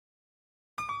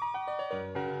Hey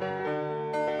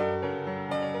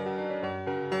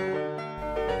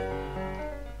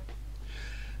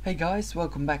guys,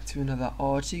 welcome back to another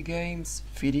Arty Games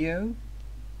video.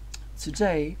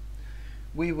 Today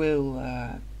we will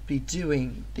be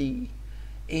doing the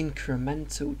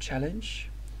Incremental challenge.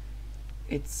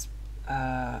 It's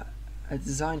a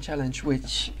design challenge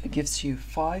which gives you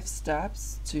 5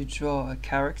 steps to draw a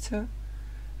character,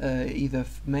 either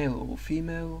male or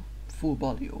female, full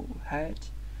body or head,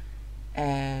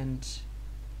 and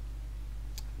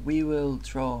we will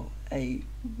draw a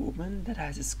woman that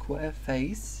has a square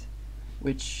face,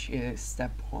 which is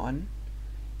step 1,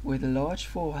 with a large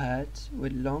forehead,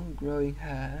 with long growing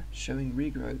hair showing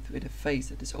regrowth, with a face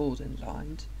that is old and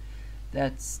lined.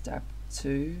 That's step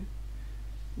 2,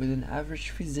 with an average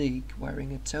physique,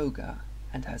 wearing a toga,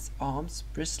 and has arms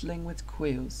bristling with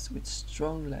quills, with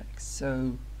strong legs.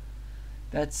 So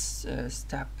that's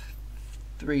step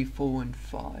 3, 4 and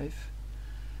 5.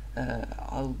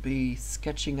 I'll be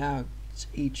sketching out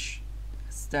each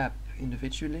step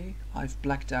individually. I've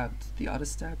blacked out the other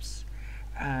steps,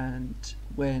 and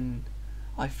when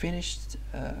I finished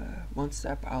one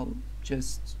step I'll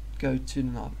just go to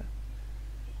another.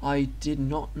 I did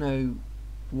not know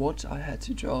what I had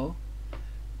to draw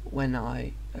when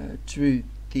I drew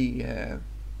the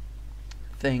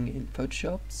thing in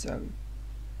Photoshop, so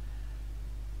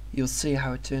you'll see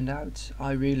how it turned out.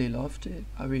 I really loved it,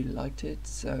 I really liked it,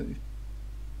 so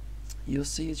you'll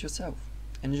see it yourself.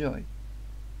 Enjoy.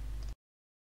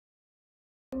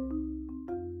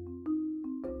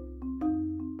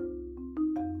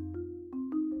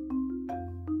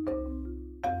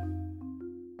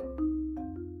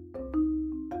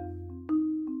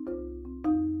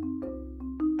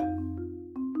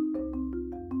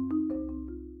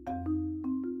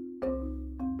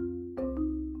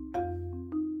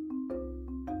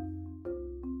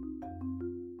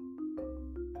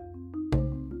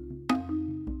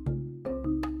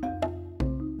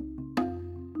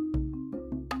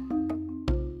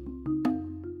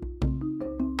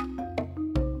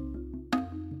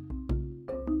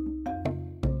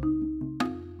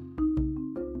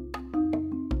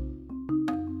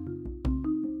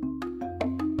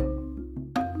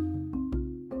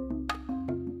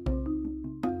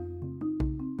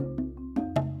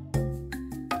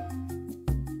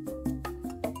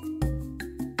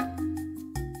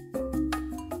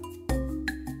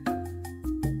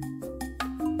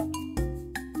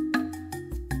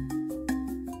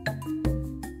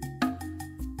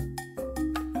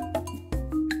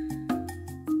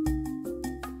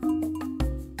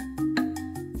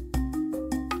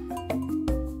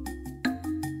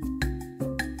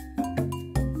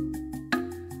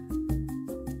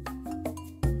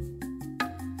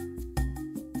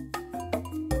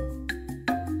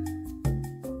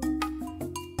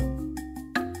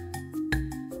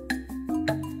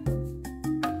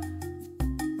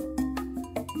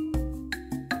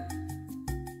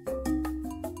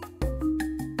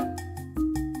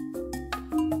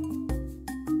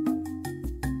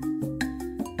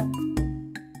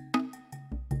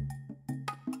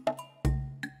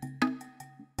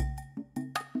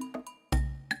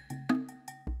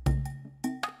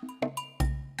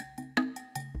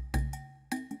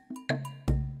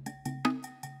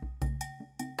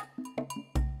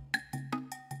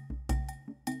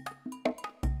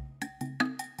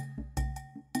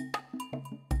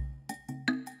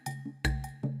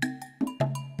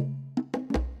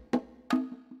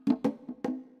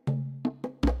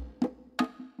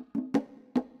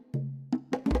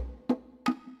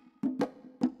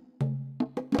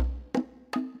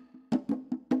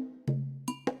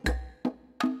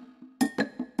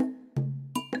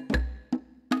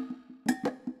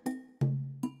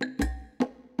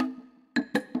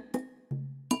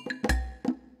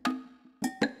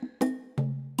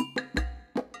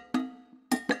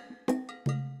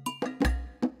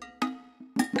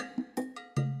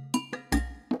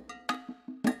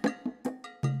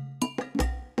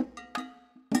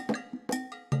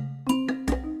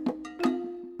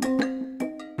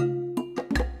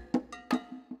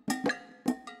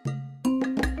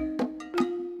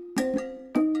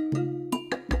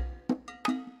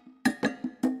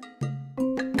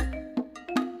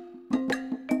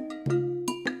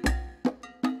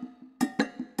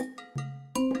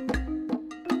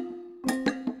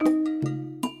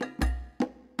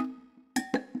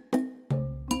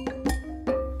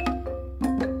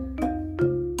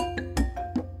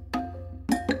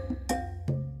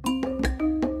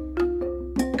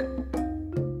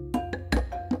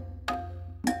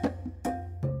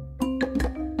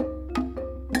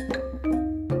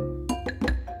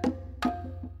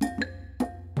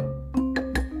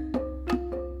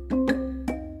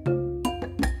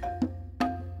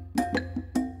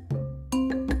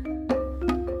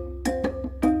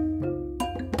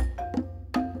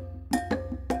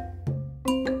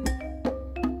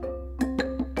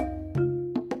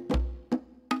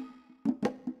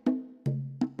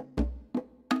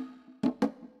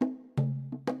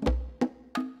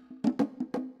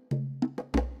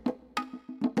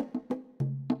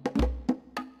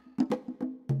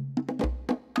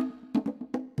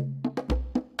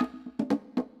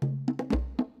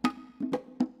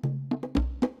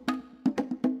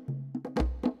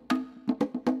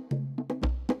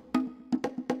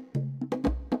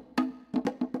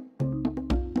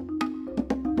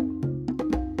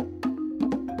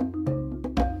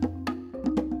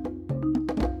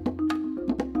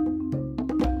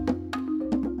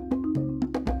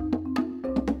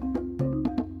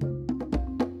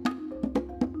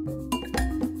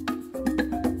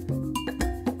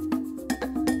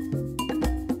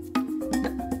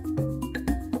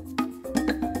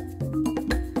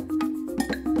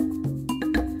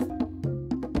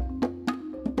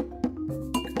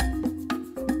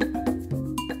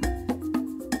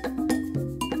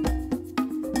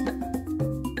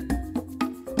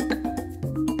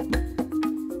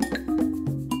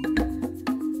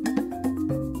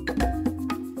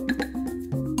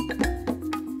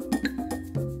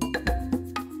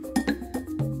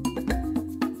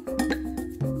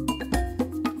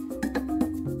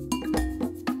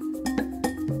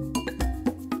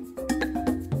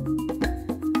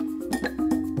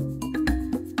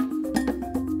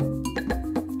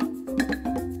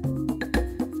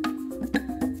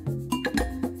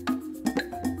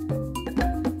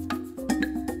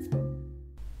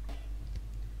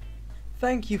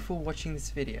 Thank you for watching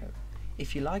this video.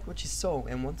 If you like what you saw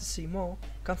and want to see more,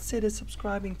 consider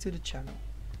subscribing to the channel.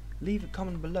 Leave a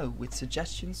comment below with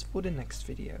suggestions for the next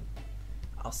video.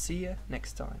 I'll see you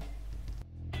next time.